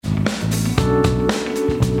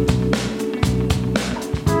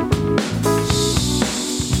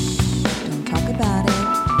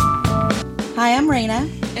Elena.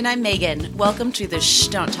 And I'm Megan. Welcome to the Shh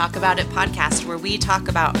Don't Talk About It podcast, where we talk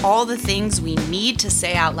about all the things we need to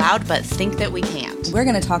say out loud but think that we can't. We're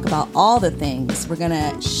going to talk about all the things. We're going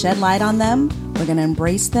to shed light on them, we're going to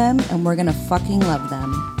embrace them, and we're going to fucking love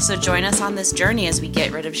them. So join us on this journey as we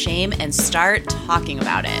get rid of shame and start talking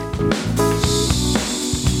about it.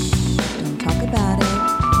 Don't talk about it.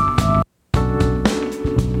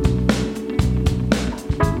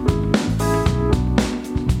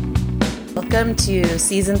 Welcome to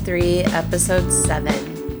Season 3, Episode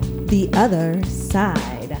 7. The Other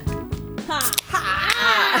Side.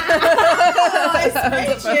 I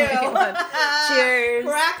spit you. Cheers.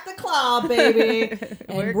 Crack the claw, baby.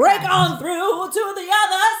 And break on through to the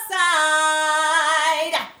other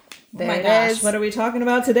side. There Oh my it gosh, is. what are we talking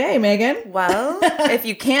about today, Megan? Well, if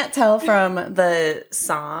you can't tell from the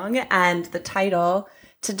song and the title,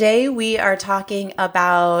 today we are talking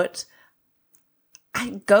about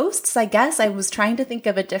ghosts, I guess. I was trying to think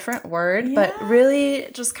of a different word, but really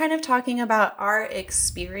just kind of talking about our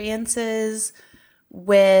experiences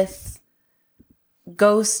with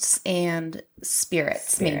ghosts and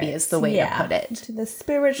spirits, maybe is the way to put it. To the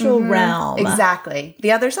spiritual realm. Exactly.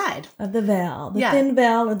 The other side. Of the veil. The Yeah. thin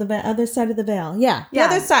veil or the other side of the veil. Yeah. The Yeah.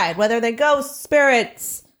 other side. Whether they're ghosts,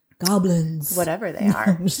 spirits, goblins. Whatever they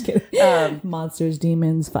are. I'm just kidding. Monsters,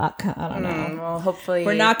 demons, fuck. I don't know. Well, hopefully.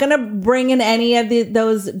 We're not going to bring in any of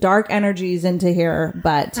those dark energies into here,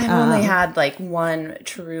 but I've only had like one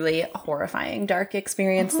truly horrifying dark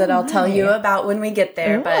experience that I'll tell you about when we get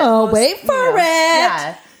there. But wait for it.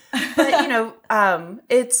 Yeah.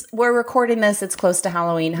 But we're recording this. It's close to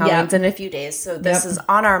Halloween. Halloween's in a few days, so this is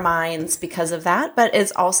on our minds because of that. But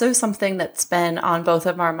it's also something that's been on both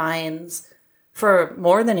of our minds for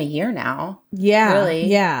more than a year now. Yeah. Really.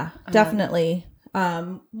 Yeah, definitely.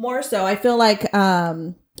 More so. I feel like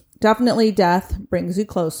definitely death brings you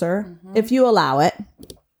closer if you allow it.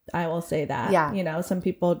 I will say that. Yeah. You know, some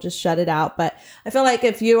people just shut it out. But I feel like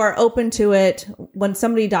if you are open to it, when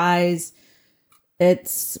somebody dies,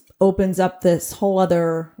 it opens up this whole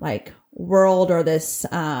other like world or this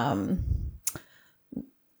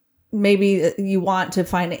maybe you want to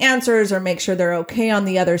find answers or make sure they're okay on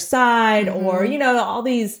the other side or, you know, all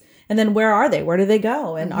these. And then where are they? Where do they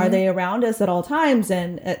go? And are they around us at all times?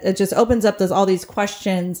 And it just opens up all these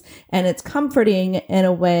questions, and it's comforting in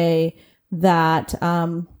a way that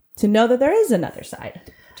to know that there is another side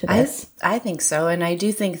to this. I think so. And I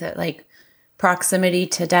do think that like proximity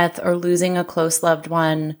to death or losing a close loved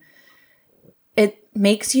one, it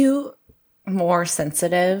makes you more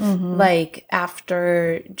sensitive. Like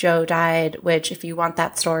after Joe died, which if you want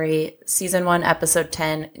that story, season 1, episode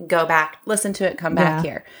 10, go back, listen to it, come back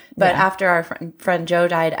here. But after our friend Joe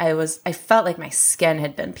died, I felt like my skin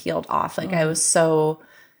had been peeled off. Like I was so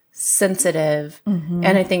sensitive.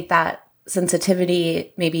 And I think that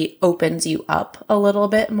sensitivity maybe opens you up a little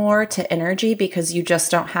bit more to energy because you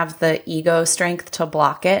just don't have the ego strength to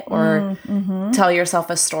block it or tell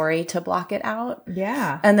yourself a story to block it out.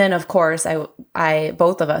 Yeah. And then of course I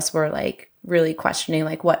both of us were like really questioning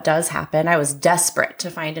like what does happen. I was desperate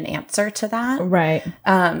to find an answer to that. Right.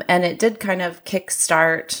 And it did kind of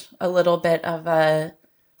kickstart a little bit of a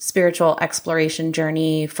spiritual exploration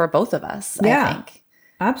journey for both of us, I think.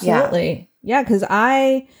 Absolutely. Yeah. Cause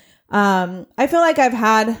I feel like I've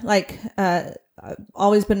had like, I've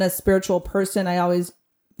always been a spiritual person. I always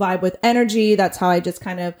vibe with energy. That's how I just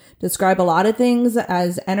kind of describe a lot of things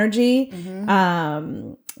as energy.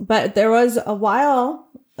 But there was a while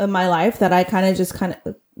in my life that I kind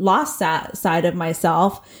of lost that side of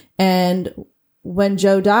myself. And when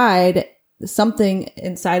Joe died, something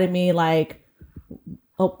inside of me I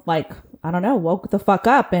don't know, woke the fuck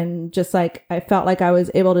up, and just like, I felt like I was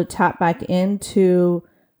able to tap back into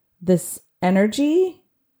this energy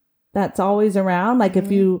that's always around. Like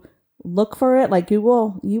if you look for it, like you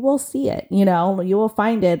will see it, you know, you will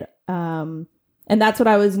find it. And that's what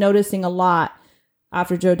I was noticing a lot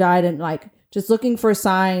after Joe died, and like just looking for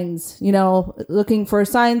signs, you know, looking for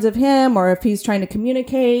signs of him or if he's trying to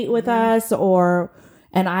communicate with us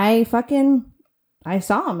and I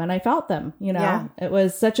saw him and I felt them, you know. It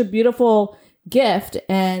was such a beautiful gift,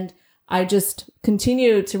 and I just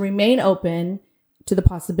continue to remain open to the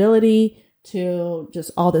possibility, to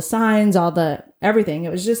just all the signs, all the everything.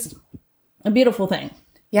 It was just a beautiful thing.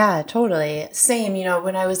 Yeah, totally. Same, you know,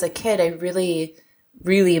 when I was a kid, I really,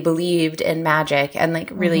 really believed in magic and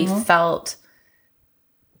like really felt.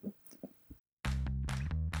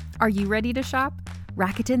 Are you ready to shop?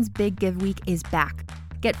 Rakuten's Big Give Week is back.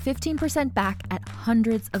 Get 15% back at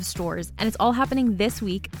hundreds of stores, and it's all happening this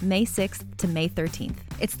week, May 6th to May 13th.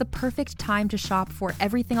 It's the perfect time to shop for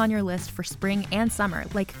everything on your list for spring and summer,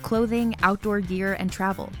 like clothing, outdoor gear, and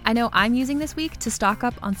travel. I know I'm using this week to stock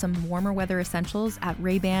up on some warmer weather essentials at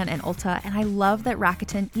Ray-Ban and Ulta, and I love that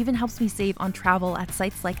Rakuten even helps me save on travel at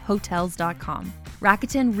sites like Hotels.com.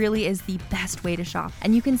 Rakuten really is the best way to shop,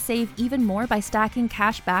 and you can save even more by stacking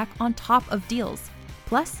cash back on top of deals.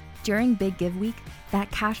 Plus, during Big Give Week,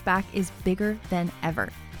 that cash back is bigger than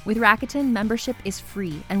ever. With Rakuten, membership is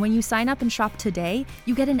free, and when you sign up and shop today,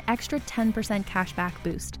 you get an extra 10% cash back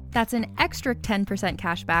boost. That's an extra 10%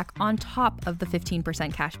 cash back on top of the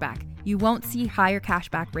 15% cash back. You won't see higher cash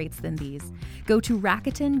back rates than these. Go to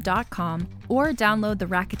Rakuten.com or download the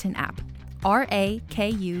Rakuten app.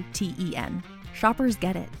 Rakuten. Shoppers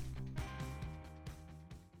get it.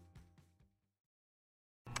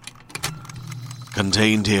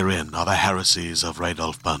 Contained herein are the heresies of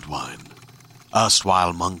Radolf Burntwine,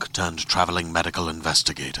 erstwhile monk turned traveling medical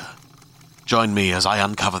investigator. Join me as I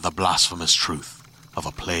uncover the blasphemous truth of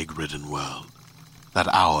a plague-ridden world, that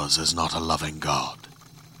ours is not a loving God,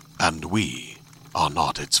 and we are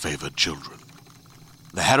not its favored children.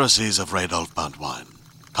 The heresies of Radolf Burntwine,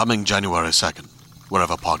 coming January 2nd,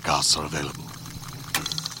 wherever podcasts are available.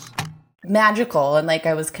 Magical, and like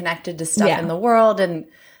I was connected to stuff in the world, and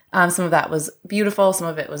some of that was beautiful, some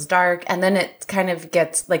of it was dark, and then it kind of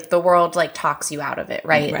gets like the world like talks you out of it,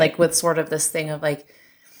 right? Like with sort of this thing of like,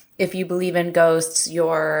 if you believe in ghosts,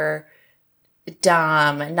 you're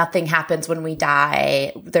dumb, nothing happens when we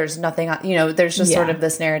die, there's nothing, there's just sort of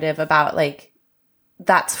this narrative about like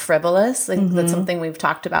that's frivolous, like that's something we've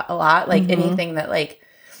talked about a lot, like anything that like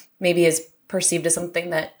maybe is perceived as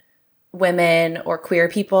something that women or queer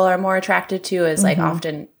people are more attracted to is like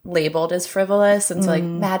often labeled as frivolous. And so like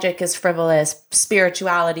magic is frivolous,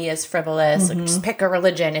 spirituality is frivolous, like just pick a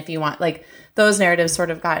religion if you want. Like those narratives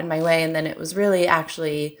sort of got in my way. And then it was really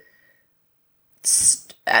actually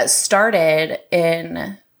started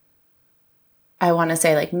in, I want to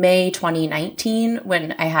say like May 2019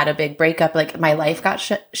 when I had a big breakup, like my life got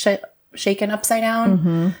shaken upside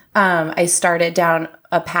down. I started down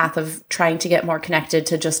a path of trying to get more connected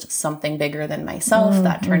to just something bigger than myself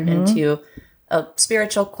that turned into a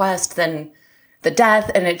spiritual quest, then the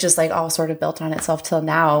death, and it just like all sort of built on itself till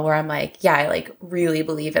now where I'm like, yeah, I like really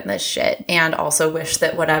believe in this shit and also wish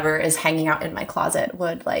that whatever is hanging out in my closet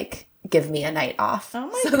would like give me a night off so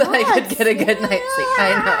that I could get a good night's sleep.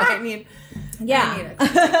 I mean,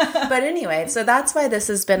 but anyway, so that's why this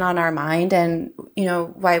has been on our mind, and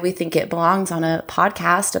why we think it belongs on a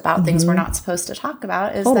podcast about things we're not supposed to talk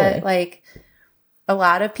about is that like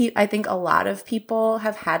I think a lot of people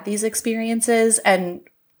have had these experiences and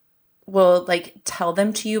will like tell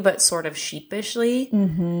them to you, but sort of sheepishly,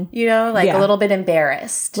 a little bit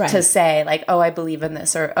embarrassed to say like, oh, I believe in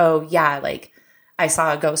this, or oh yeah, like I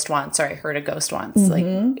saw a ghost once, or I heard a ghost once. Like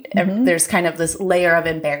there's kind of this layer of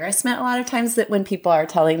embarrassment a lot of times that when people are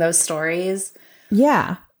telling those stories.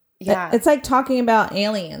 Yeah. It's like talking about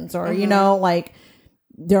aliens or, like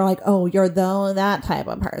they're like, oh, you're that type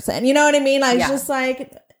of person. You know what I mean? I was just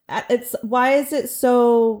like, why is it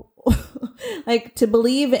so like to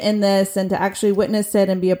believe in this and to actually witness it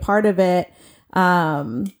and be a part of it?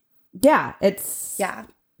 It's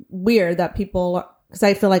weird that people, because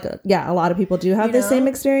I feel like, a lot of people do have the same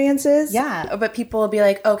experiences. Yeah. But people will be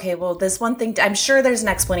like, okay, well, this one thing, I'm sure there's an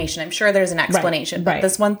explanation. But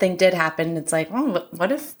this one thing did happen. It's like, oh,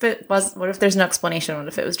 what if there's no explanation? What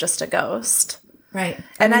if it was just a ghost? Right.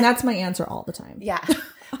 And that's my answer all the time. Yeah.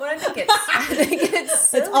 Well, I think it's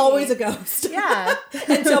silly. It's always a ghost. Yeah.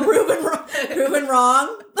 Until proven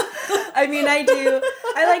wrong. I mean, I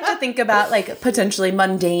like to think about like potentially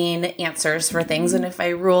mundane answers for things. And if I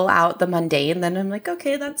rule out the mundane, then I'm like,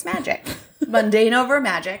 okay, that's magic. Mundane over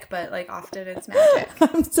magic, but like often it's magic.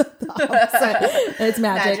 I'm so the opposite. It's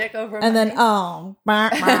magic over and magic.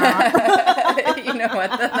 Then you know what?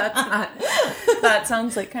 That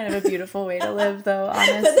sounds like kind of a beautiful way to live, though,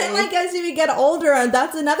 honestly. But then like as we get older, and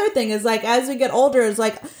that's another thing is like as we get older, it's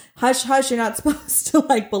like hush hush, you're not supposed to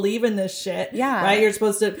like believe in this shit. Yeah. Right? You're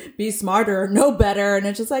supposed to be smarter, know better. And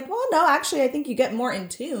it's just like, well, no, actually I think you get more in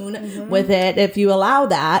tune with it if you allow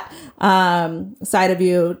that side of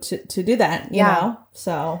you to do that, you know?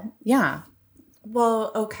 So yeah.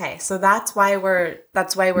 Well, okay. So that's why we're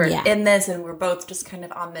in this, and we're both just kind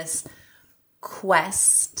of on this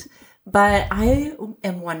quest. But I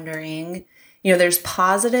am wondering, there's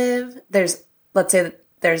let's say that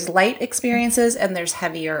there's light experiences and there's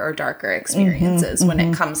heavier or darker experiences when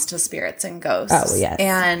it comes to spirits and ghosts. Oh, yes.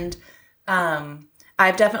 And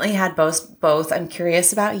I've definitely had both. I'm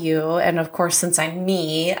curious about you. And of course, since I'm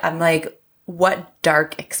me, I'm like what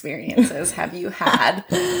dark experiences have you had?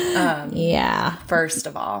 Yeah. First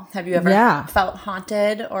of all, have you ever felt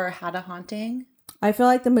haunted or had a haunting? I feel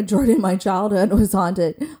like the majority of my childhood was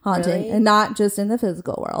haunting, Really? and not just in the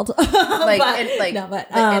physical world. Like, but,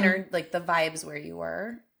 the inner, like the vibes where you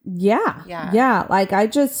were. Yeah. Like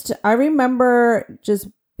I remember just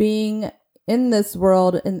being in this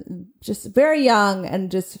world and just very young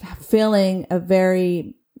and just feeling a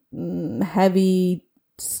very heavy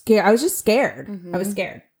scare. I was just scared. I was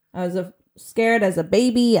scared. I was scared as a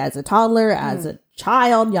baby, as a toddler, as a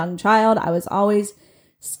young child. I was always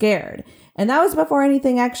scared. And that was before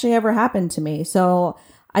anything actually ever happened to me. So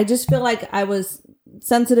I just feel like I was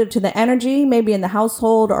sensitive to the energy, maybe in the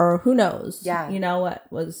household, or who knows, Yeah. you know,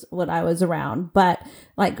 what I was around. But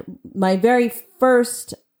like my very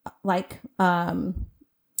first like thought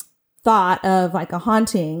of like a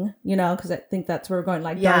haunting, you know, because I think that's where we're going,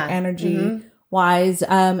 like dark energy wise,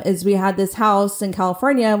 is we had this house in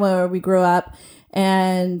California where we grew up,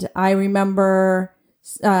 and I remember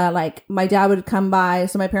like my dad would come by.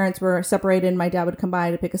 So my parents were separated and my dad would come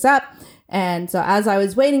by to pick us up. And so as I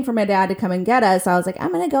was waiting for my dad to come and get us, I was like,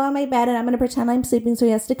 I'm going to go on my bed and I'm going to pretend I'm sleeping. So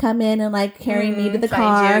he has to come in and like carry me to the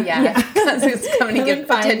car. You, Because he's coming to give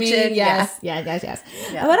attention. Yes. Yeah. But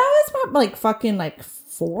I was probably like fucking like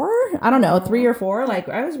 4, I don't know, 3 or 4. Like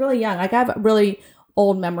I was really young. Like I have really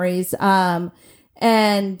old memories. And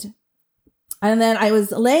then I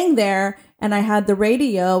was laying there and I had the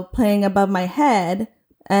radio playing above my head,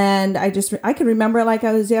 and I could remember it like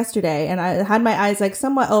I was yesterday, and I had my eyes like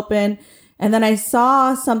somewhat open, and then I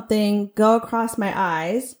saw something go across my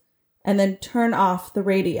eyes and then turn off the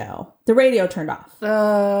radio. The radio turned off.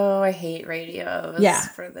 Oh, I hate radios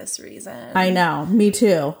for this reason. I know. Me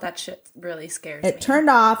too. That shit really scares me. It turned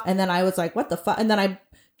off, and then I was like, what the fuck? And then I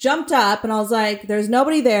jumped up and I was like, there's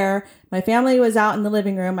nobody there. My family was out in the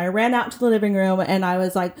living room. I ran out to the living room and I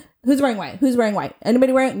was like, who's wearing white? Who's wearing white?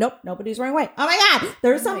 Anybody wearing? Nope, nobody's wearing white. Oh my God,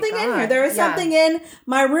 there's something in here. There is something in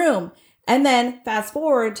my room. And then fast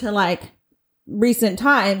forward to like recent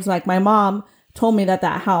times, like my mom told me that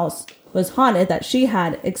house was haunted, that she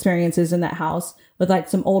had experiences in that house with like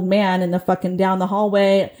some old man in the fucking down the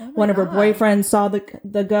hallway. One of her boyfriends saw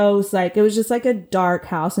the ghost. Like it was just like a dark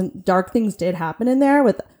house, and dark things did happen in there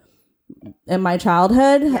in my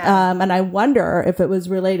childhood. And I wonder if it was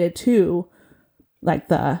related to like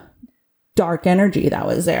the dark energy that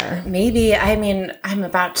was there. Maybe. I mean, I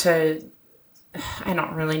don't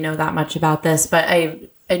really know that much about this, but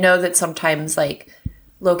I know that sometimes like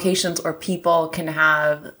locations or people can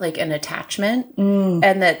have like an attachment,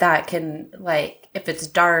 and that can, like, if it's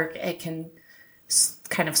dark, it can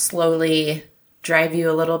kind of slowly drive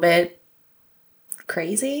you a little bit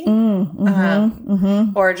crazy,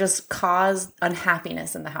 or just cause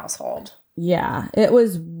unhappiness in the household. Yeah, it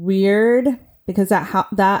was weird because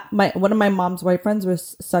one of my mom's boyfriends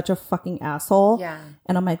was such a fucking asshole. Yeah,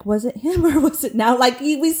 and I'm like, was it him or was it now? Like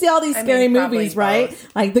we see all these scary movies, right?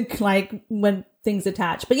 Both. Like when things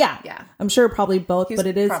attach. But yeah, I'm sure probably both. But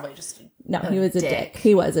it is probably just he was a dick.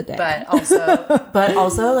 He was a dick. But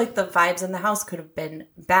also, like the vibes in the house could have been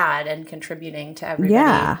bad and contributing to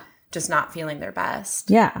everybody just not feeling their best.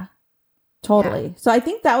 Yeah. Totally. Yeah. So I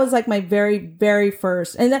think that was like my very, very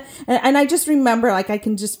first. And I just remember, like, I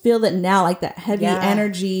can just feel that now, like that heavy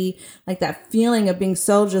energy, like that feeling of being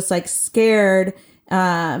so just like scared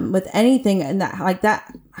with anything. And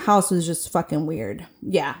that house was just fucking weird.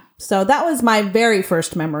 Yeah. So that was my very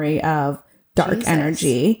first memory of dark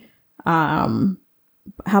energy. How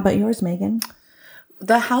about yours, Megan?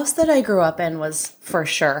 The house that I grew up in was for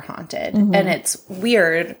sure haunted. And it's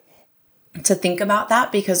weird to think about that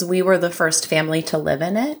because we were the first family to live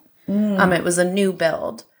in it. It was a new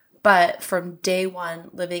build, but from day one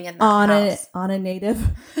living in that house on a native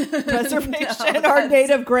reservation or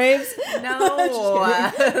native graves. No,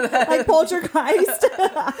 like poltergeist.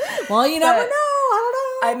 Well, you never know. I don't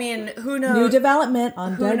know. I mean, who knows? New development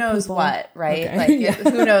on who knows people. What, right? Okay. Like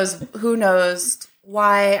who knows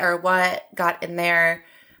why or what got in there,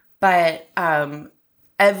 but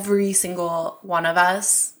every single one of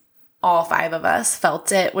us, all 5 of us,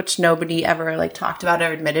 felt it, which nobody ever like talked about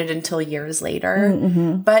or admitted until years later.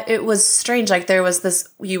 But it was strange. Like there was this,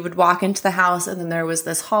 you would walk into the house and then there was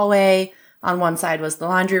this hallway. On one side was the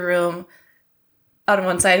laundry room. On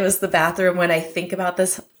one side was the bathroom. When I think about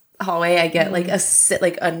this hallway, I get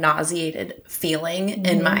like a nauseated feeling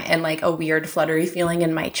in my, and like a weird fluttery feeling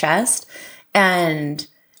in my chest. And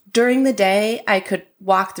during the day, I could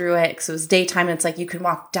walk through it because it was daytime and it's like you can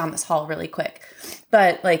walk down this hall really quick.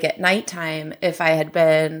 But like at nighttime, if I had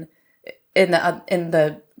been in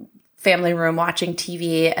the family room watching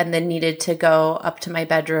TV and then needed to go up to my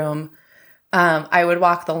bedroom, I would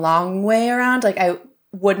walk the long way around. Like I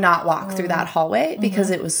would not walk through that hallway because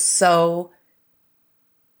it was so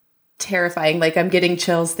terrifying. Like I'm getting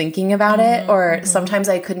chills thinking about it. Or sometimes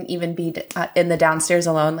I couldn't even be in the downstairs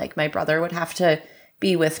alone. Like my brother would have to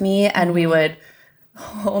be with me, and we would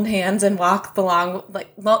hold hands and walk the long,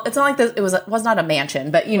 like, well, it's not like this. It was not a mansion,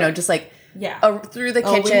 but you know, just like through the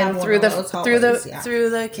kitchen, through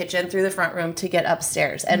the kitchen, through the front room to get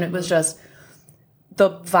upstairs. And it was just, the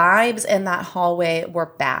vibes in that hallway were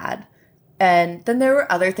bad. And then there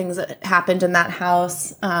were other things that happened in that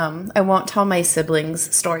house. I won't tell my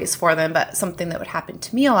siblings stories for them, but something that would happen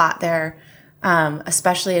to me a lot there,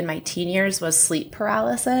 especially in my teen years, was sleep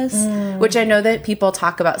paralysis, which I know that people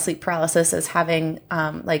talk about sleep paralysis as having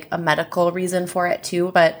like a medical reason for it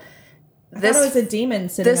too. But I thought it was a demon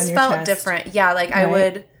sitting on your chest. This felt different. Yeah, like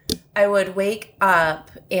right? I would wake up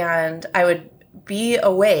and I would be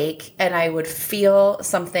awake and I would feel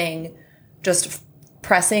something just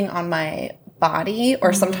pressing on my body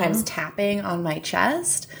or sometimes tapping on my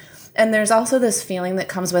chest. And there's also this feeling that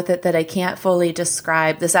comes with it that I can't fully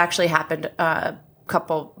describe. This actually happened a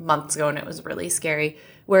couple months ago and it was really scary,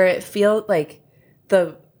 where it feels like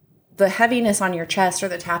the heaviness on your chest or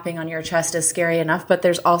the tapping on your chest is scary enough, but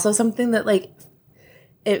there's also something that like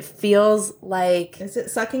it feels like... Is it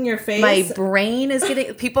sucking your face? My brain is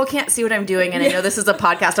getting... People can't see what I'm doing, and I know this is a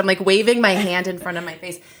podcast. I'm like waving my hand in front of my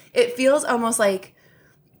face. It feels almost like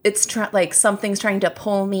it's like something's trying to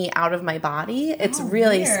pull me out of my body. It's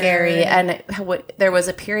really scary. And there was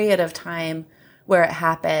a period of time where it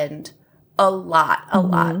happened a lot.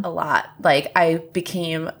 Like I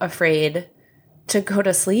became afraid to go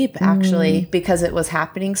to sleep, actually, because it was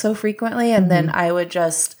happening so frequently. And then I would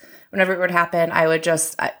just... Whenever it would happen, I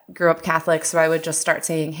grew up Catholic, so I would just start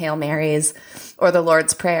saying Hail Marys or the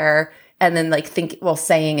Lord's Prayer, and then like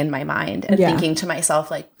saying in my mind and thinking to myself,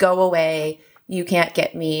 like, go away, you can't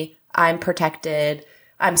get me, I'm protected,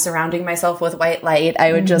 I'm surrounding myself with white light.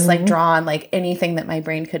 I would just like draw on like anything that my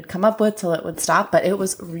brain could come up with till it would stop, but it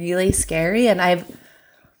was really scary. And I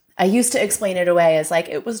used to explain it away as like,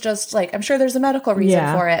 it was just like, I'm sure there's a medical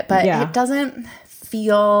reason for it, but it doesn't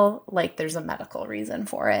feel like there's a medical reason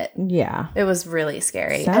for it. Yeah. It was really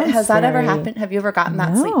scary. Has that ever happened? Have you ever gotten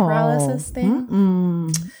that sleep paralysis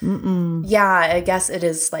thing? Yeah, I guess it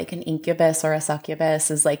is like an incubus or a succubus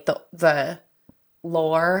is like the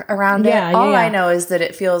lore around it. All I know is that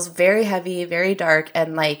it feels very heavy, very dark,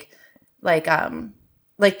 and like the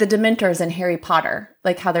Dementors in Harry Potter,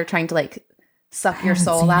 like how they're trying to like suck your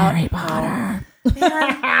soul out. Harry Potter.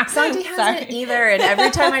 Yeah, Santi hasn't either. And every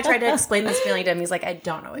time I try to explain this feeling to him, he's like, I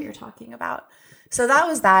don't know what you're talking about. So that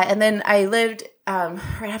was that. And then I lived,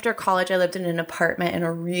 right after college, I lived in an apartment in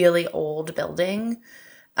a really old building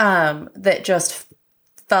that just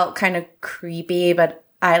felt kind of creepy, but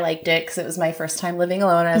I liked it because it was my first time living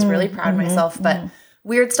alone. I was really proud of myself. But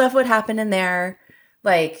weird stuff would happen in there.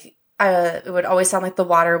 Like, it would always sound like the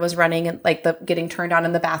water was running and like getting turned on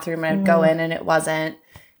in the bathroom. And I'd go in and it wasn't.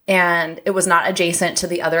 And it was not adjacent to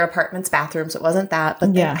the other apartment's bathrooms. It wasn't that.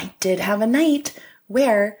 But then I did have a night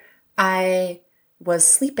where I was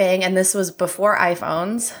sleeping, and this was before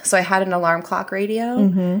iPhones. So I had an alarm clock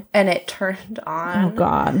radio, and it turned on. Oh,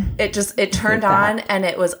 God. It turned on, and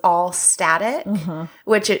it was all static,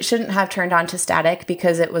 which it shouldn't have turned on to static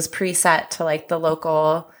because it was preset to like the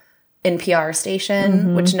local NPR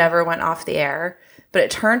station, which never went off the air. But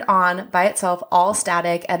it turned on by itself, all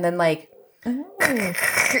static, and then like,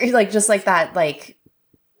 like just like that, like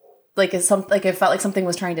it felt like something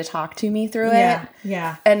was trying to talk to me through it.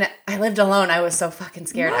 Yeah. And I lived alone. I was so fucking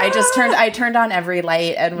scared. I turned on every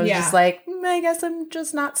light and was just like, I guess I'm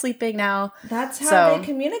just not sleeping now. That's how they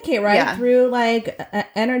communicate, right? Yeah. Through like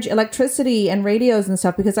energy, electricity, and radios and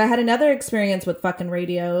stuff. Because I had another experience with fucking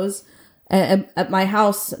radios at my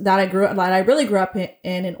house that I really grew up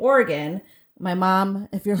in Oregon. My mom,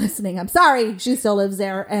 if you're listening, I'm sorry. She still lives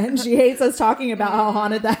there, and she hates us talking about how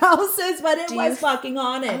haunted the house is, but it was fucking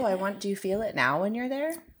haunted. Do you feel it now when you're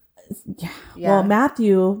there? Yeah. Well,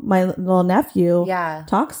 Matthew, my little nephew,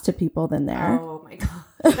 talks to people in there. Oh my God.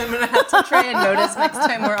 I'm going to have to try and notice next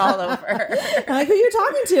time we're all over. I'm like, who you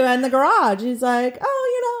talking to in the garage? He's like,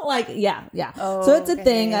 yeah. Oh, so it's a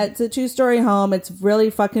thing. It's a 2-story home. It's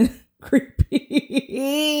really fucking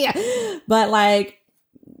creepy. But like,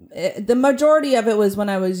 the majority of it was when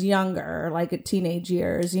I was younger, like at teenage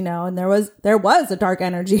years, and there was a dark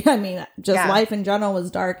energy. I mean, just life in general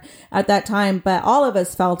was dark at that time, but all of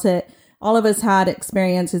us felt it. All of us had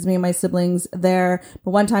experiences, me and my siblings there.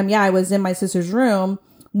 But one time, I was in my sister's room,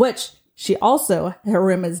 which her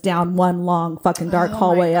room is down one long fucking dark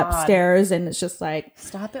hallway upstairs, and it's just like,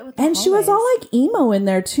 stop it with the and she was all like emo in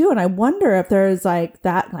there too, and I wonder if there's like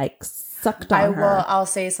that like sucked on her. I'll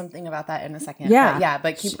say something about that in a second. Yeah,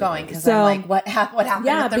 but keep going, because I'm like, what happened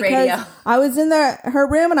with the radio? I was in her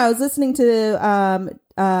room and I was listening to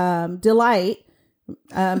Delight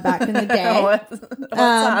back in the day. What's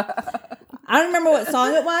up? I don't remember what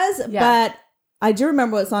song it was, but I do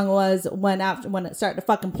remember what song it was when it started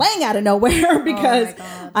fucking playing out of nowhere, because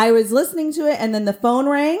I was listening to it and then the phone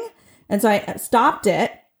rang, and so I stopped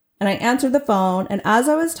it and I answered the phone, and as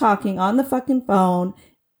I was talking on the fucking phone,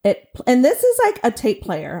 and this is like a tape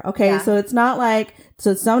player, okay? So it's not like,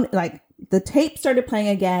 the tape started playing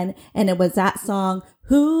again, and it was that song,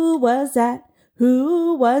 Who Was That?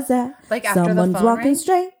 Who was that? Like after Someone's the phone walking rang?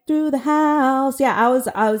 straight through the house. Yeah, I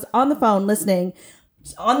was on the phone listening,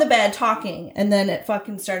 on the bed talking, and then it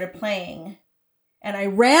fucking started playing. And I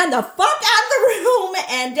ran the fuck out of the room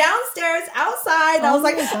and downstairs, outside. I was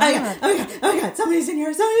like, oh God, somebody's in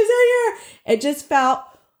here. It just felt,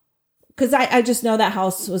 because I just know that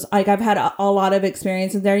house was like, I've had a lot of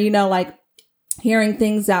experience in there, like hearing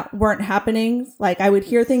things that weren't happening. Like I would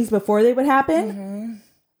hear things before they would happen. Mm-hmm.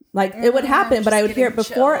 Like it would happen, but I would hear it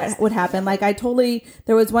before it would happen. Like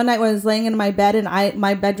there was one night when I was laying in my bed, and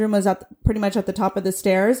my bedroom was pretty much at the top of the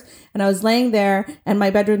stairs, and I was laying there, and my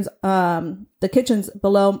bedroom's, the kitchen's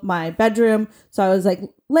below my bedroom. So I was like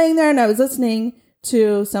laying there, and I was listening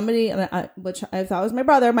to somebody, which I thought was my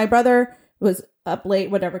brother. My brother was up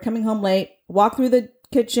late, whatever, coming home late, walk through the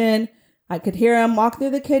kitchen. I could hear him walk through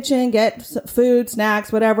the kitchen, get food,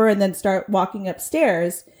 snacks, whatever, and then start walking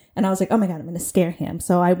upstairs. And I was like, oh my God, I'm going to scare him.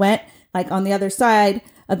 So I went like on the other side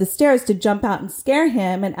of the stairs to jump out and scare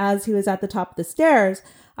him. And as he was at the top of the stairs,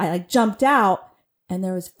 I like jumped out, and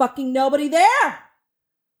there was fucking nobody there.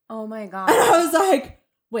 Oh my God. And I was like,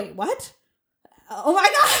 wait, what? Oh my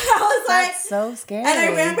God. I was That's so scary. And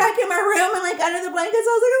I ran back in my room and like under the blankets.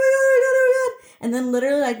 I was like, oh my God. And then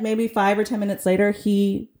literally like maybe 5 or 10 minutes later,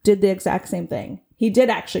 he did the exact same thing. He did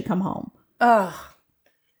actually come home. Oh.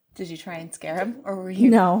 Did you try and scare him, or were you?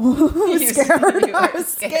 No, I was scared. I was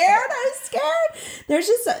scared. There's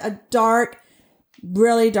just a dark,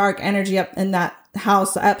 really dark energy up in that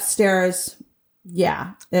house upstairs.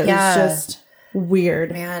 Yeah, it was just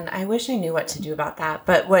weird. Man, I wish I knew what to do about that.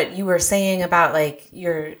 But what you were saying about like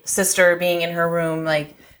your sister being in her room,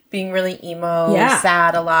 like being really emo,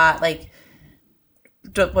 sad a lot, like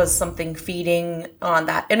was something feeding on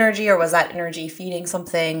that energy, or was that energy feeding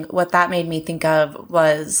something? What that made me think of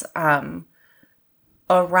was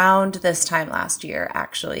around this time last year,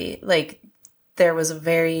 actually, like there was a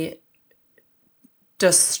very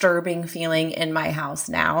disturbing feeling in my house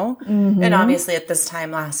now. Mm-hmm. And obviously at this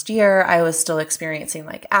time last year, I was still experiencing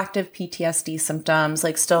like active PTSD symptoms,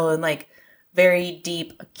 like still in like very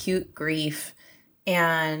deep acute grief,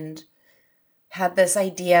 and had this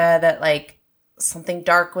idea that like something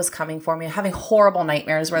dark was coming for me, having horrible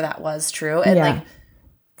nightmares where that was true, and like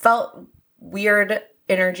felt weird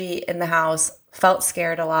energy in the house, felt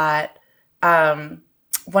scared a lot.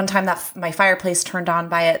 One time that my fireplace turned on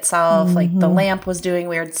by itself, like the lamp was doing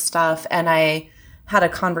weird stuff, and I had a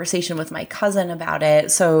conversation with my cousin about it.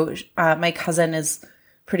 So my cousin is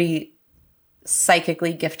pretty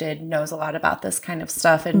psychically gifted, knows a lot about this kind of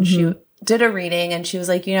stuff, and she did a reading, and she was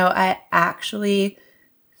like, I actually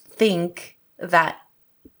think that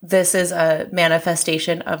this is a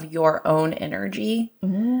manifestation of your own energy.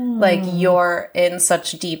 Like you're in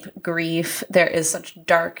such deep grief. There is such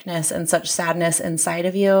darkness and such sadness inside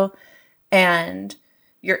of you. And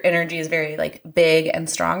your energy is very like big and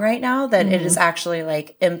strong right now, that it is actually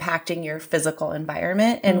like impacting your physical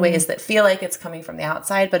environment in ways that feel like it's coming from the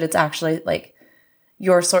outside, but it's actually like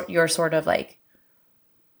you're sort of like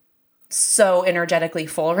so energetically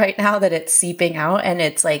full right now that it's seeping out, and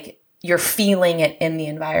it's like you're feeling it in the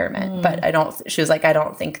environment. But she was like, I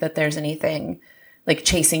don't think that there's anything like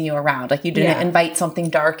chasing you around. Like you didn't invite something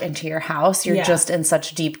dark into your house. You're just in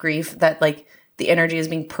such deep grief that like the energy is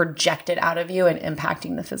being projected out of you and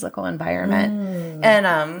impacting the physical environment. And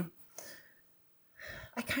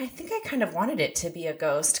I think I kind of wanted it to be a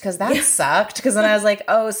ghost, because that sucked. Because then I was like,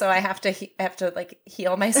 oh, so I have to like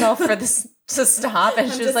heal myself for this to stop.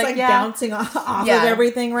 And she was like, bouncing off of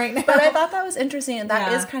everything right now. But I thought that was interesting, and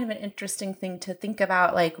that is kind of an interesting thing to think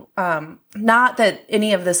about. Like, not that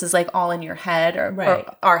any of this is like all in your head or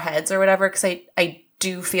our heads or whatever. Because I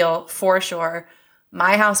do feel for sure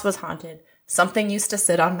my house was haunted. Something used to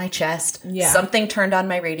sit on my chest. Yeah. Something turned on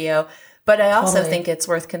my radio. But I also think it's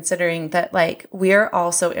worth considering that like we're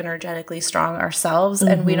also energetically strong ourselves,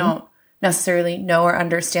 and we don't necessarily know or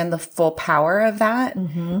understand the full power of that.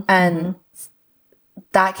 And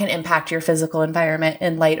that can impact your physical environment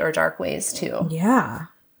in light or dark ways too. Yeah.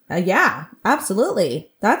 Yeah,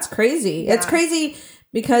 absolutely. That's crazy. It's crazy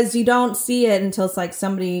because you don't see it until it's like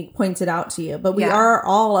somebody points it out to you. But we are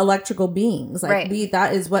all electrical beings. Like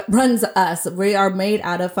that is what runs us. We are made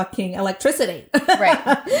out of fucking electricity.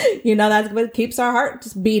 Right. You know, that's what keeps our heart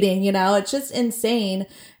just beating, you know, it's just insane.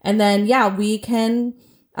 And then, we can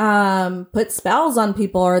put spells on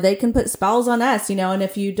people, or they can put spells on us, you know, and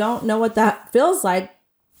if you don't know what that feels like,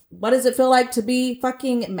 what does it feel like to be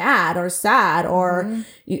fucking mad or sad? Or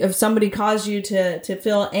if somebody caused you to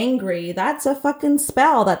feel angry, that's a fucking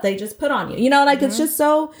spell that they just put on you. You know, like it's just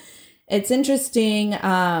it's interesting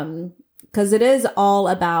because it is all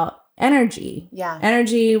about energy. Yeah.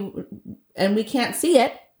 Energy, and we can't see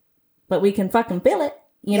it, but we can fucking feel it,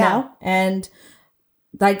 you know? And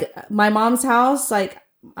like my mom's house, like,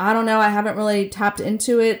 I don't know. I haven't really tapped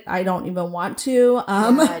into it. I don't even want to.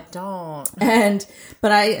 I don't.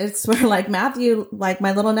 But I swear, like Matthew, like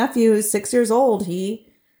my little nephew who's 6 years old, he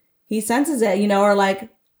senses it, you know, or like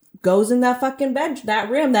goes in that fucking bed,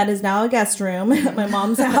 that room that is now a guest room at my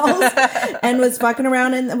mom's house, and was fucking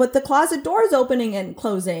around with the closet doors opening and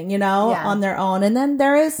closing, you know, on their own. And then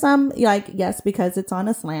there is some like, yes, because it's on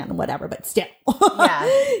a slant and whatever, but still,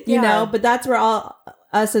 you know, but that's where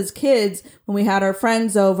us as kids, when we had our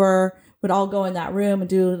friends over, would all go in that room and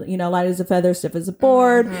do, you know, light as a feather, stiff as a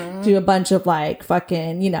board, do a bunch of like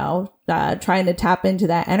fucking, you know, trying to tap into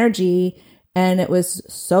that energy. And it was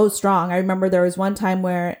so strong. I remember there was one time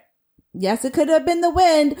where, yes, it could have been the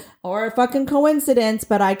wind or a fucking coincidence,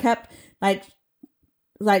 but I kept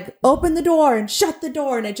like open the door and shut the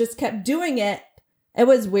door, and it just kept doing it. It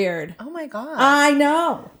was weird. Oh my God. I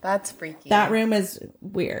know. That's freaky. That room is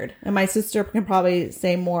weird. And my sister can probably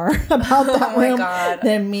say more about that room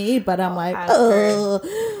than me, but I'm like, oh,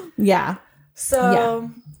 yeah. So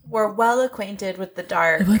we're well acquainted with the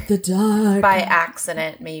dark. By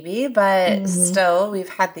accident, maybe, but still, we've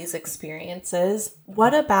had these experiences.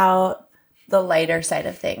 What about the lighter side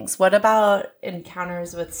of things? What about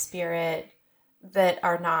encounters with spirit that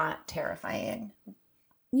are not terrifying?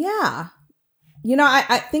 Yeah. You know,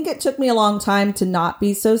 I think it took me a long time to not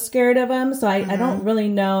be so scared of him. So I don't really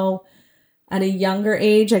know at a younger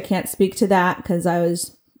age. I can't speak to that because I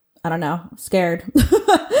was, I don't know, scared.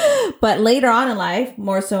 But later on in life,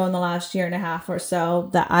 more so in the last year and a half or so,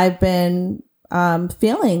 that I've been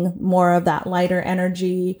feeling more of that lighter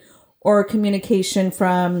energy or communication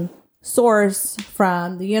from source,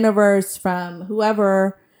 from the universe, from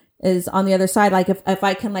whoever is on the other side. Like if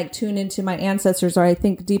I can like tune into my ancestors, or I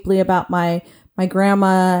think deeply about my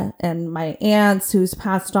grandma and my aunts who's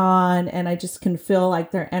passed on, and I just can feel like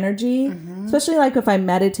their energy, especially like if I'm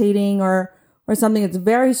meditating or something, it's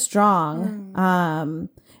very strong.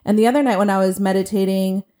 And the other night when I was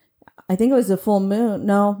meditating, I think it was a full moon.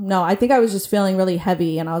 No, I think I was just feeling really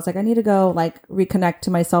heavy, and I was like, I need to go like reconnect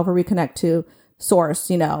to myself or reconnect to source,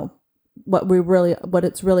 you know, what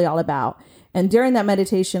it's really all about. And during that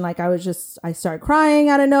meditation, like I started crying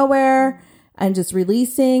out of nowhere and just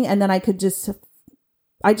releasing. And then I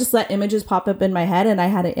just let images pop up in my head, and I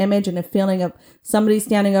had an image and a feeling of somebody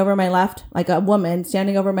standing over my left, like a woman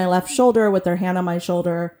standing over my left shoulder with their hand on my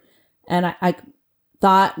shoulder. And I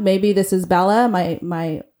thought maybe this is Bella,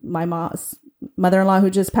 my mom's mother-in-law who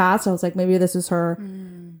just passed. I was like, maybe this is her.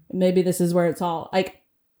 Maybe this is where it's all like,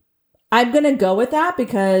 I'm going to go with that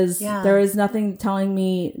because there is nothing telling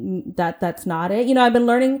me that that's not it. You know, I've been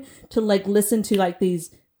learning to like listen to like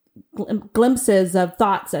these glimpses of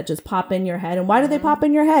thoughts that just pop in your head. And why do they pop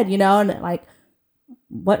in your head? You know, and like,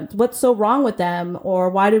 what's so wrong with them, or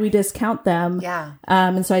why do we discount them? Yeah.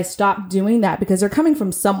 And so I stopped doing that because they're coming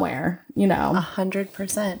from somewhere, you know.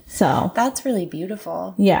 100%. So that's really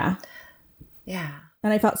beautiful. Yeah. Yeah.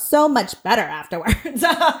 And I felt so much better afterwards.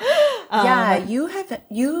 You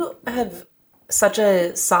have such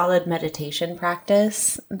a solid meditation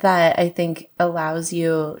practice that I think allows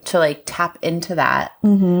you to like tap into that.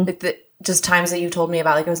 Like just times that you told me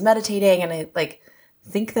about, like I was meditating and I like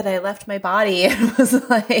think that I left my body and was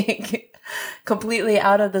like completely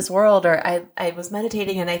out of this world, or I was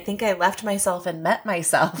meditating and I think I left myself and met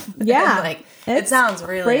myself. Yeah. Like it sounds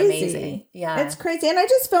really amazing. Yeah. It's crazy. And I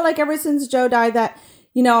just feel like ever since Joe died that,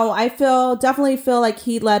 you know, I definitely feel like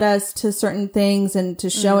he led us to certain things and to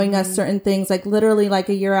showing us certain things, like literally like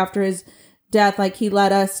a year after his death, like he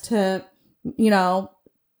led us to, you know,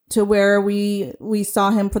 to where we saw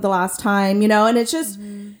him for the last time, you know, and it's just,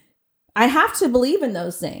 I have to believe in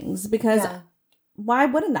those things because why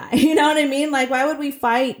wouldn't I? You know what I mean? Like, why would we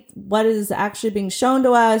fight what is actually being shown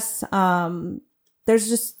to us? There's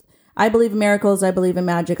just, I believe in miracles. I believe in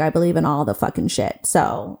magic. I believe in all the fucking shit.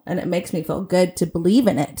 So, and it makes me feel good to believe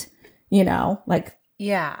in it, you know, like,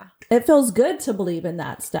 Yeah. it feels good to believe in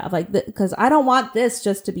that stuff. Like, because I don't want this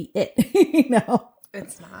just to be it, you know?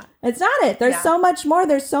 It's not. It's not it. There's so much more.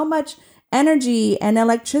 There's so much energy and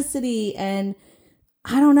electricity. And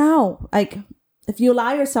I don't know, like, if you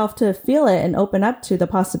allow yourself to feel it and open up to the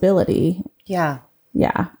possibility. Yeah.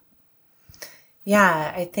 Yeah.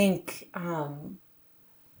 Yeah. I think,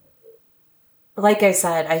 like I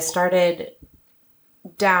said, I started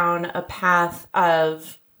down a path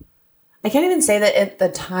of, I can't even say that at the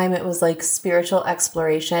time it was like spiritual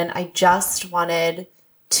exploration. I just wanted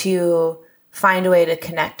to find a way to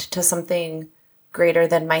connect to something greater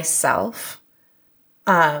than myself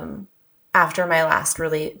after my last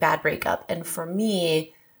really bad breakup. And for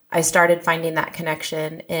me, I started finding that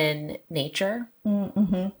connection in nature.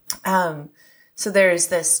 Mm-hmm. So there's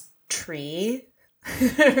this tree.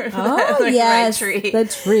 Oh, Like yes. my tree. The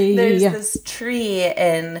tree. There's this tree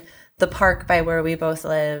in the park by where we both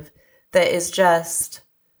live that is just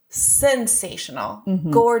sensational,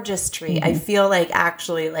 gorgeous tree. I feel like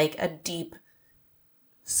actually like a deep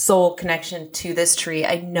soul connection to this tree.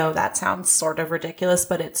 I know that sounds sort of ridiculous,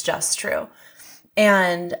 but it's just true.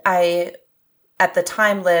 And I, at the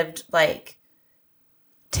time, lived like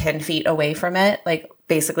 10 feet away from it, like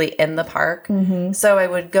basically in the park. So I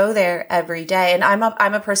would go there every day. And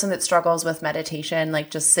I'm a person that struggles with meditation,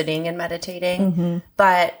 like just sitting and meditating.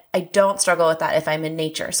 But I don't struggle with that if I'm in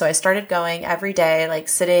nature. So I started going every day, like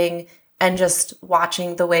sitting and just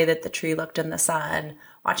watching the way that the tree looked in the sun,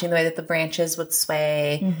 watching the way that the branches would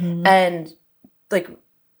sway, and like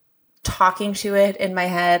talking to it in my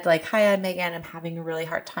head, like, hi, I'm Megan. I'm having a really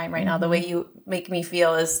hard time right now. The way you make me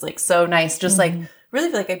feel is like so nice. Just like really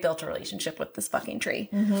feel like I built a relationship with this fucking tree.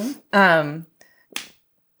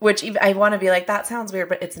 Which I want to be like, that sounds weird,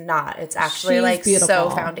 but it's not. It's actually She's like beautiful. So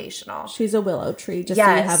foundational. She's a willow tree, just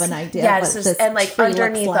so you have an idea. Yeah, of it's what just, this and like tree looks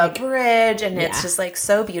underneath like. a bridge, and it's just like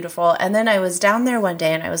so beautiful. And then I was down there one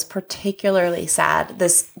day, and I was particularly sad.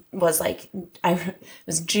 This was like, it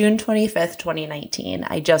was June 25th, 2019.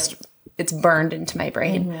 It's burned into my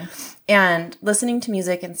brain. And listening to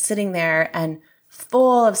music and sitting there and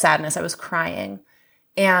full of sadness, I was crying.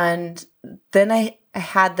 And then I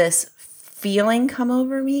had this feeling come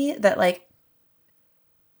over me that like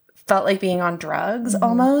felt like being on drugs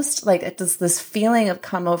almost. Like it was this feeling of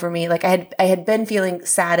come over me. Like I had been feeling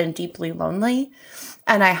sad and deeply lonely.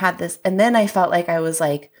 And I had this, and then I felt like I was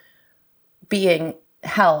like being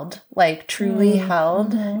held, like truly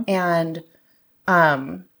held and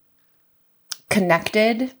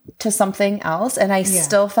connected to something else. And I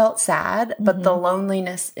still felt sad, but the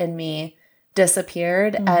loneliness in me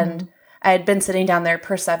disappeared. And I had been sitting down there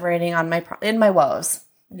perseverating on in my woes.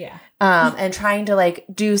 Yeah. And trying to like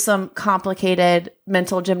do some complicated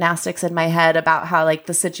mental gymnastics in my head about how like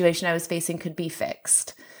the situation I was facing could be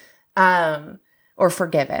fixed, or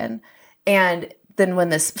forgiven. And then when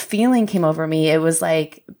this feeling came over me, it was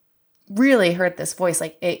like, really heard this voice,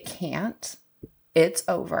 like, it can't, it's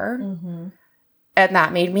over. And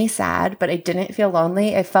that made me sad, but I didn't feel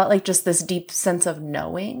lonely. I felt like just this deep sense of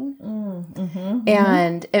knowing.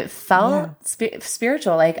 And it felt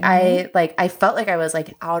spiritual. Like I felt like I was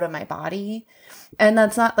like out of my body. And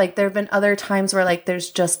that's not like, there've been other times where like,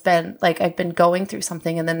 there's just been like, I've been going through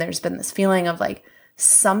something. And then there's been this feeling of like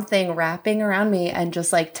something wrapping around me and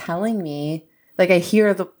just like telling me, like I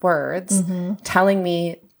hear the words telling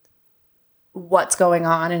me what's going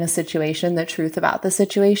on in a situation, the truth about the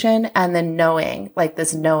situation, and then knowing, like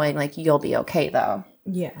you'll be okay though.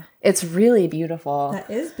 Yeah. It's really beautiful. That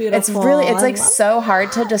is beautiful. It's like so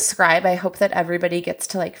hard to describe. I hope that everybody gets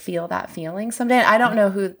to like feel that feeling someday. I don't know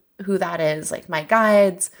who that is. Like my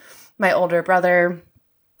guides, my older brother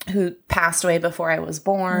who passed away before I was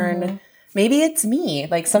born. Maybe it's me.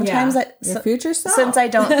 Like sometimes your future self. Since I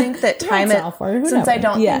don't think that time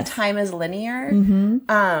think time is linear.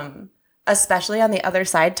 Especially on the other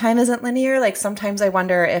side, time isn't linear. Like sometimes I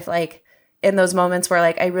wonder if like in those moments where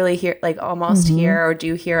like I really hear, like almost hear or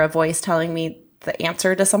do hear a voice telling me the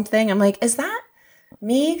answer to something, I'm like, is that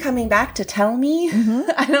me coming back to tell me?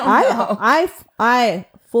 I don't know. I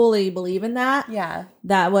fully believe in that. Yeah.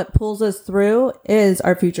 That what pulls us through is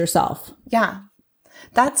our future self. Yeah.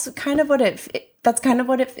 That's kind of what it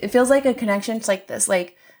feels like, a connection to like this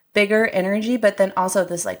like bigger energy, but then also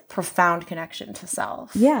this like profound connection to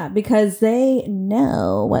self. Yeah, because they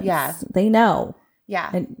know what they know. Yeah.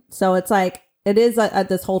 And so it's like, it is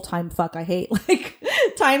this whole time fuck. I hate like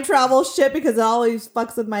time travel shit because it always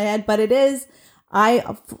fucks with my head, but it is.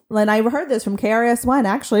 I heard this from KRS-One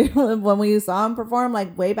actually when we saw him perform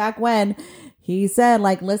like way back when. he said,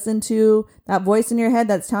 like, listen to that voice in your head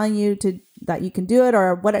that's telling you that you can do it,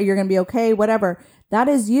 or what, you're going to be okay, whatever. That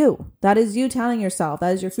is you. That is you telling yourself.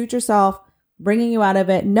 That is your future self bringing you out of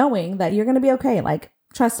it, knowing that you're going to be okay. Like,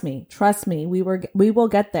 trust me. We will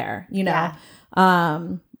get there, you know? Yeah.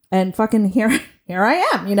 And fucking here I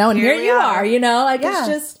am, you know, and here you are, you know, like it's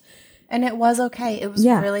just. And it was okay. It was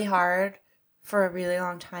really hard for a really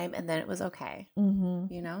long time. And then it was okay,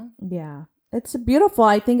 you know? Yeah. It's beautiful.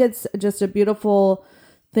 I think it's just a beautiful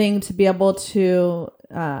thing to be able to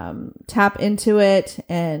tap into it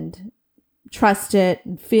and trust it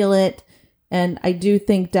and feel it. And I do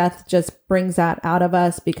think death just brings that out of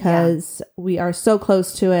us because we are so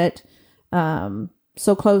close to it.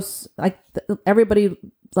 So close, like everybody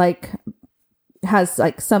like has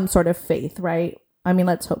like some sort of faith, right? I mean,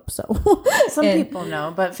 let's hope so. Some people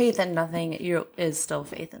know, but faith in nothing is still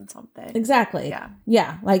faith in something. Exactly. Yeah.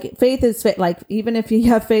 Yeah. Like faith is faith. Like even if you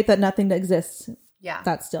have faith that nothing exists,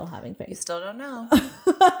 that's still having faith. You still don't know.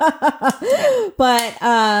 But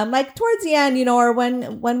like towards the end, you know, or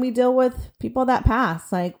when we deal with people that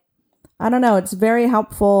pass, like, I don't know, it's very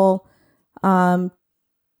helpful and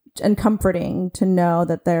comforting to know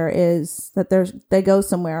that they go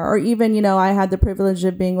somewhere. Or even, you know, I had the privilege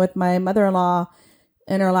of being with my mother-in-law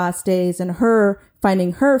in her last days and her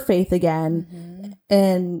finding her faith again.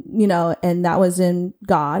 And, you know, and that was in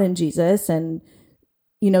God and Jesus. And,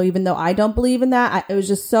 you know, even though I don't believe in that, it was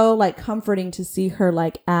just so like comforting to see her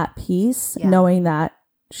like at peace, knowing that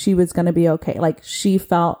she was going to be okay. Like she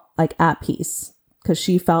felt like at peace because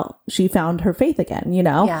she found her faith again, you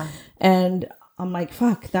know? Yeah. And I'm like,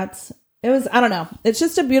 fuck, I don't know. It's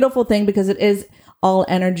just a beautiful thing because it is all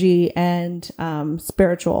energy and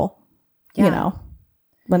spiritual, you know,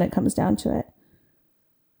 when it comes down to it.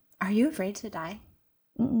 Are you afraid to die?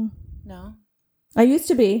 Mm-mm. No. I used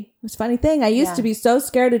to be. It's a funny thing. I used to be so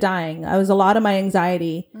scared of dying. A lot of my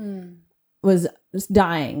anxiety was just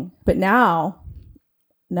dying. But now,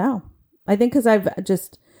 no. I think because I've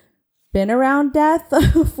just been around death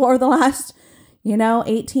for the last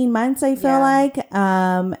 18 months, I feel like.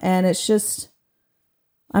 And it's just,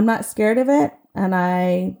 I'm not scared of it. And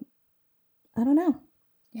I don't know.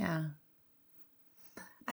 Yeah.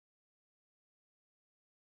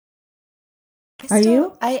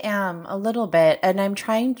 You? I am a little bit. And I'm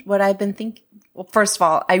trying, what I've been thinking, well, first of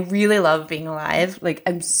all, I really love being alive. Like,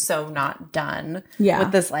 I'm so not done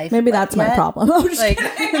with this life. Maybe that's my problem. Like, no.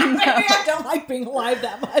 I don't like being alive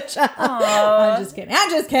that much. I'm just kidding.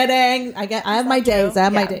 I have my days.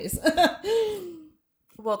 My days.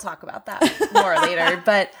 We'll talk about that more later.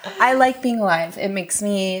 But I like being alive. It makes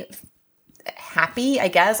me happy, I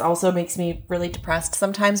guess. Also makes me really depressed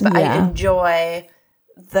sometimes. But I enjoy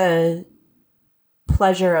the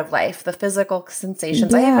pleasure of life, the physical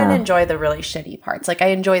sensations. I even enjoy the really shitty parts. Like I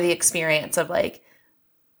enjoy the experience of like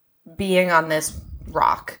being on this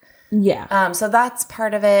rock. Yeah. So that's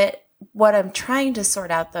part of it. What I'm trying to sort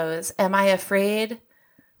out though is, am I afraid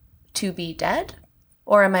to be dead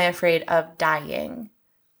or am I afraid of dying?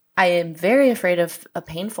 I am very afraid of a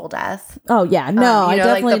painful death. Oh yeah. No, I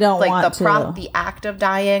definitely don't want to. The act of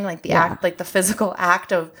dying, like the act, like the physical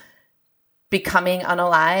act of becoming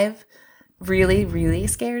unalive really, really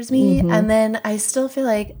scares me. And then I still feel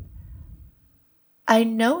like I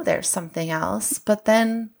know there's something else, but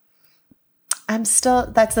then that's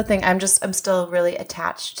the thing. I'm still really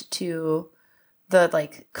attached to the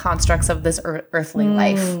like constructs of this earthly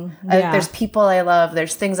life. There's people I love,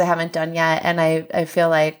 there's things I haven't done yet. And I feel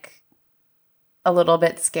like a little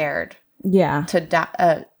bit scared. Yeah. To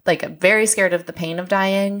die, like very scared of the pain of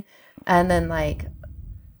dying. And then like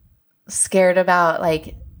scared about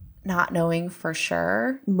like not knowing for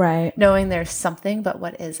sure. Right. Knowing there's something, but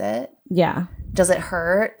what is it? Yeah. Does it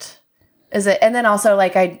hurt? Is it? And then also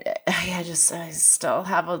like I still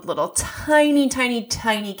have a little tiny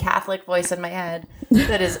Catholic voice in my head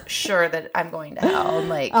that is sure that I'm going to hell,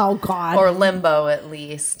 like oh god, or limbo at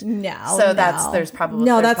least. No, so there's probably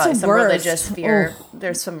some religious fear. Oh.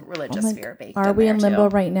 There's some religious fear baked. Are we in limbo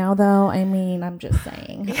right now though? I mean, I'm just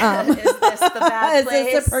saying. Is this the bad place?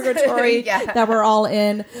 Is this the purgatory that we're all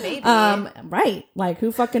in? Maybe. Right. Like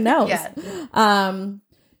who fucking knows? Yeah.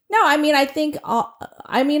 No, I mean, I think.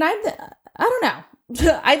 I don't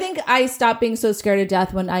know. I think I stopped being so scared of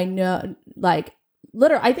death when I know, like,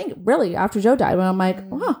 literally, I think really after Joe died, when I'm like,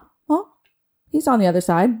 oh, well, he's on the other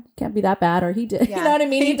side. Can't be that bad. Or he did. Yeah. You know what I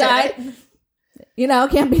mean? He died.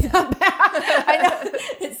 Can't be that bad. I know.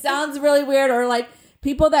 It sounds really weird. Or like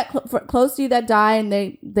people that close to you that die and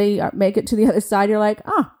they make it to the other side. You're like,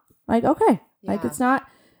 oh, like, okay. Yeah. Like it's not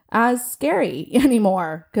as scary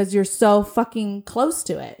anymore because you're so fucking close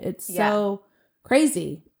to it. It's so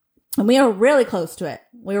crazy. And we were really close to it.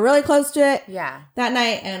 We were really close to it Yeah. that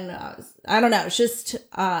night. And I don't know. It's just,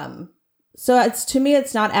 so it's, to me,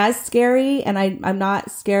 it's not as scary, and I'm not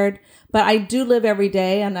scared, but I do live every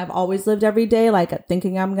day, and I've always lived every day, like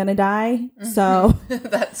thinking I'm going to die. So,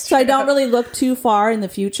 That's so I don't really look too far in the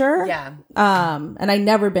future. Yeah. And I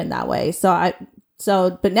never been that way.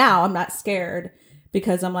 But now I'm not scared,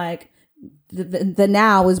 because I'm like, the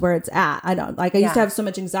now is where it's at. I don't like, I used to have so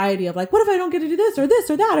much anxiety of like, what if I don't get to do this or this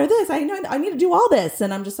or that or this? I know I need to do all this.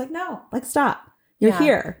 And I'm just like, no, like, stop. You're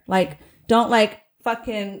here. Like, don't like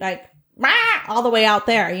fucking like all the way out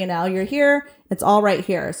there. You know, you're here. It's all right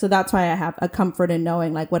here. So that's why I have a comfort in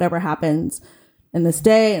knowing like whatever happens in this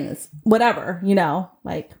day and this whatever, you know,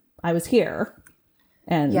 like I was here.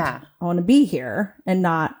 And I want to be here and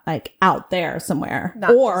not like out there somewhere,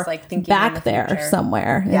 Not or just, like, thinking back in the there future.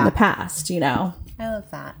 somewhere in the past, you know? I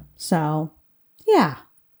love that. So, yeah,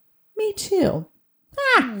 me too.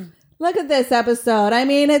 Look at this episode. I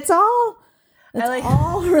mean, it's all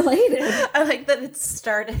all related. I like that it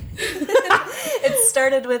started. It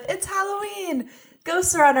started with, it's Halloween.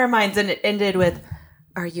 Ghosts are on our minds. And it ended with,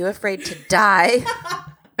 are you afraid to die?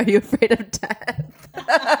 Are you afraid of death?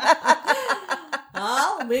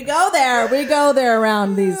 Well, we go there. We go there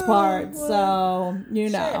around these parts. So, you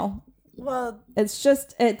know. Well, it's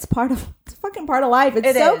fucking part of life.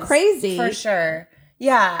 It's so crazy. For sure.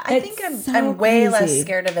 Yeah. I think I'm way less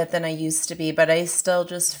scared of it than I used to be, but I still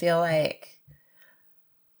just feel like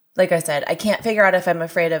I said, I can't figure out if I'm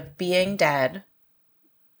afraid of being dead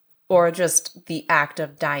or just the act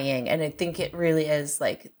of dying. And I think it really is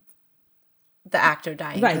like the act of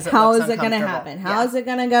dying. Right. How is it going to happen? How is it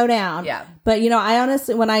going to go down? Yeah. But, you know, I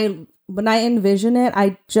honestly, when I envision it,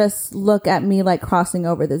 I just look at me like crossing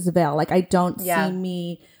over this veil. Like, I don't see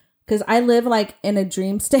me, because I live like in a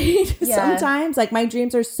dream state sometimes. Like, my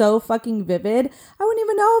dreams are so fucking vivid. I wouldn't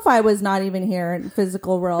even know if I was not even here in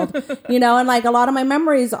physical world, you know, and like a lot of my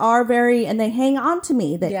memories are and they hang on to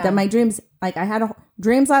me that my dreams, like I had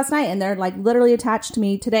dreams last night and they're like literally attached to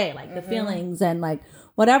me today, like the feelings and like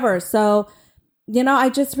whatever. So, you know, I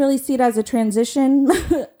just really see it as a transition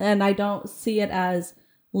and I don't see it as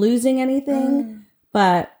losing anything,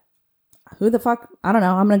 but who the fuck? I don't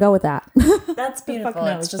know. I'm going to go with that. That's beautiful.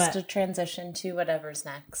 It's just a transition to whatever's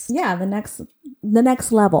next. Yeah. The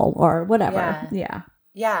next level or whatever. Yeah.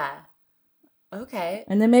 Yeah. Okay.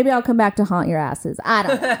 And then maybe I'll come back to haunt your asses. I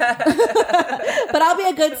don't know. But I'll be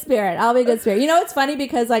a good spirit. You know, it's funny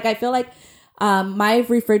because like, I feel like my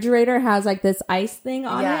refrigerator has like this ice thing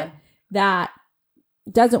on it that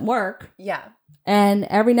doesn't work. Yeah. And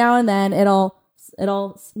every now and then it'll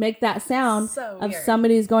make that sound of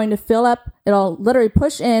somebody's going to fill up. It'll literally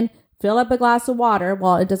push in, fill up a glass of water.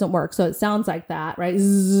 Well, it doesn't work. So it sounds like that, right?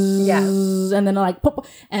 Zzz, yeah. And then like, pop,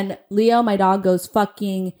 and Leo, my dog, goes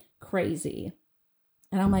fucking crazy.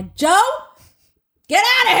 And I'm like, Joe, get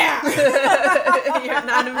out of here. You're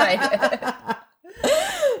not invited.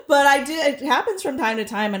 But I do. It happens from time to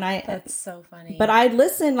time. And that's so funny. But I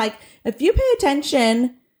listen, like, if you pay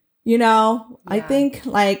attention, you know, I think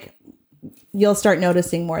like you'll start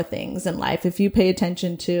noticing more things in life if you pay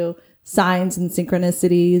attention to signs and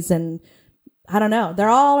synchronicities. And I don't know, they're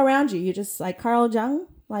all around you. You just like Carl Jung,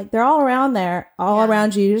 like they're all around there, all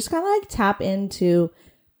around you. You just kind of like tap into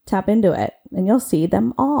it and you'll see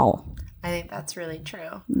them all. I think that's really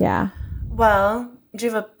true. Yeah. Well, do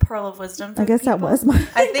you have a pearl of wisdom for I guess people? that was my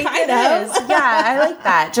I think it is. Yeah, I like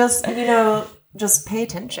that. Just, you know, just pay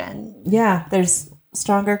attention. Yeah. There's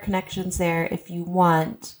stronger connections there if you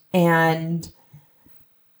want. And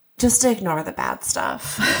just ignore the bad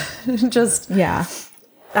stuff.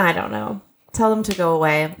 I don't know. Tell them to go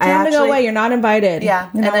away. Tell them to go away. You're not invited. Yeah.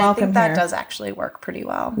 You're not welcome think that here. does actually work pretty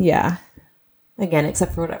well. Yeah. Again,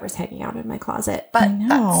 except for whatever's hanging out in my closet. But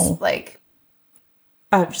that's like,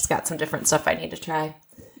 I've just got some different stuff I need to try.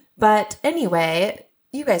 But anyway,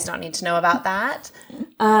 you guys don't need to know about that.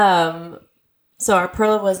 So our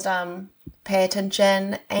pearl of wisdom, pay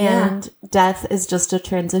attention, and death is just a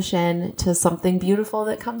transition to something beautiful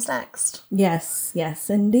that comes next. Yes,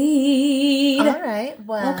 indeed. All right.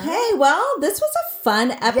 Well. Okay. Well, this was a fun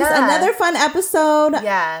episode. Yeah. Another fun episode.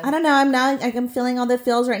 Yeah. I don't know. I'm feeling all the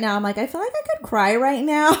feels right now. I'm like, I feel like I could cry right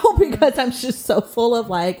now because I'm just so full of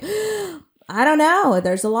like, I don't know.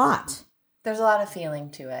 There's a lot. There's a lot of feeling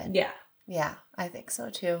to it. Yeah. Yeah, I think so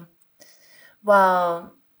too.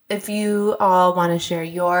 Well, if you all want to share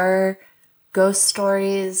your ghost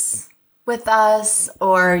stories with us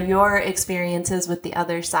or your experiences with the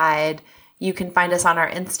other side, you can find us on our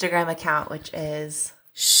Instagram account, which is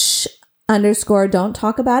 _don't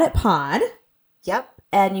talk about it pod. Yep.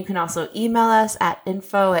 And you can also email us at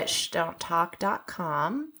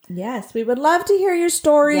info@shdon'ttalk.com. Yes, we would love to hear your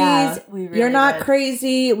stories. Yeah, we really You're not would.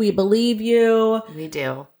 crazy. We believe you. We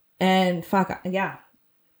do. And fuck, yeah.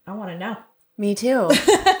 I want to know. Me too.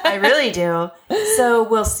 I really do. So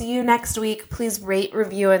we'll see you next week. Please rate,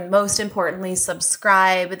 review, and most importantly,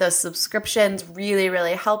 subscribe. Those subscriptions really,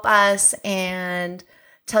 really help us. And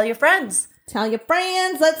tell your friends. Tell your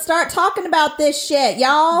friends. Let's start talking about this shit,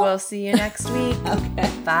 y'all. We'll see you next week.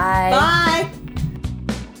 Okay. Bye. Bye.